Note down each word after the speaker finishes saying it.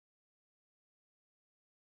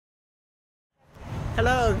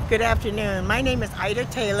Hello, good afternoon. My name is Ida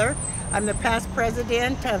Taylor. I'm the past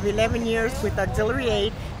president of 11 years with Auxiliary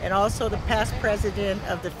Aid and also the past president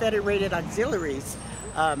of the Federated Auxiliaries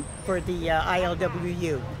for the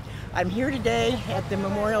ILWU. I'm here today at the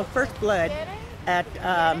Memorial First Blood at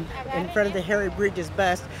in front of the Harry Bridges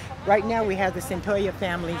bust. Right now we have the Centolla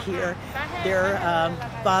family here. Their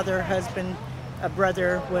father, husband,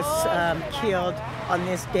 brother was killed on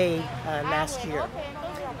this day last year.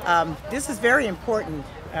 This is very important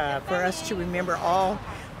for us to remember all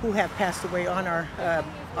who have passed away on our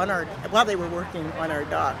while they were working on our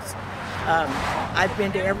docks. I've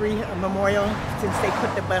been to every memorial since they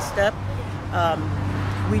put the bust up.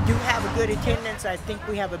 We do have a good attendance. I think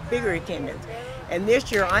we have a bigger attendance. And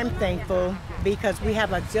this year I'm thankful because we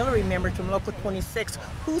have auxiliary members from Local 26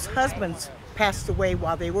 whose husbands passed away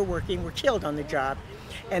while they were working, were killed on the job.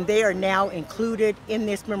 And they are now included in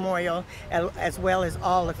this memorial as well as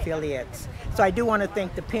all affiliates. So I do want to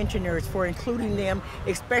thank the pensioners for including them,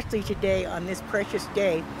 especially today on this precious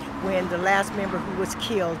day when the last member who was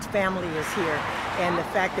killed's family is here, and the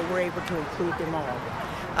fact that we're able to include them all.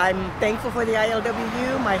 I'm thankful for the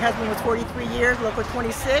ILWU. My husband was 43 years, Local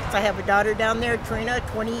 26. I have a daughter down there, Trina,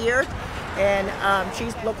 20 years, and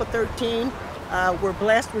she's Local 13. We're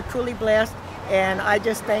blessed, we're truly blessed, and I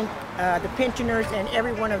just thank the pensioners and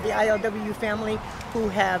everyone of the ILWU family who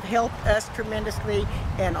have helped us tremendously,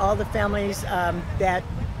 and all the families that,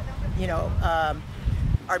 you know,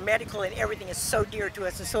 our medical and everything is so dear to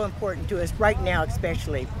us and so important to us right now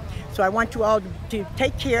especially. So I want you all to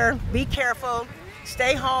take care, be careful,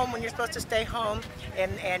 stay home when you're supposed to stay home,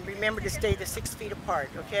 and remember to stay the 6 feet apart,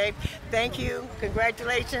 okay? Thank you,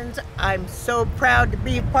 congratulations. I'm so proud to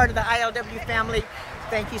be a part of the ILW family.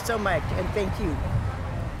 Thank you so much, and thank you.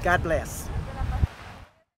 God bless.